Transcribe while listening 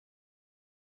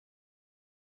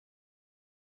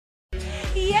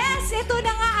Yes, ito na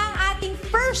nga ang ating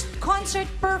first concert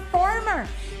performer.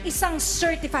 Isang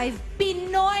certified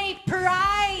Pinoy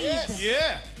Pride.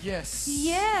 Yeah. Yes.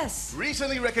 Yes.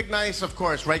 Recently recognized, of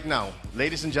course, right now.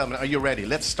 Ladies and gentlemen, are you ready?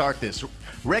 Let's start this.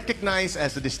 Recognized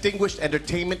as the Distinguished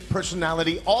Entertainment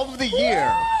Personality of the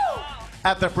Year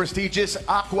at the prestigious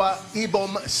Aqua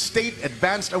Ibom State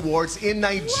Advanced Awards in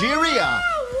Nigeria.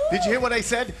 Did you hear what I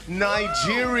said?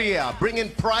 Nigeria, bringing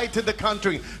pride to the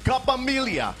country.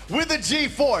 Kapamilya with the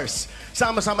G-Force.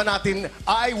 Sama-sama natin,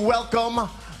 I welcome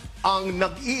ang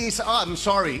nag-iisa.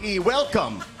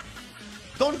 Welcome.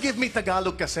 Don't give me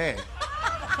Tagalog kasi.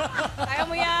 Kaya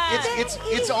mo yan.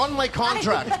 It's on my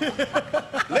contract.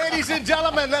 Ladies and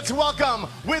gentlemen, let's welcome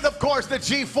with, of course, the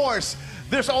G-Force.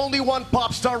 There's only one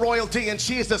pop star royalty, and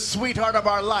she is the sweetheart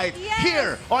of our life. Yes.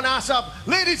 Here on ASAP,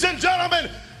 ladies and gentlemen,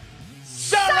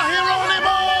 Sarah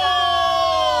Geronimo!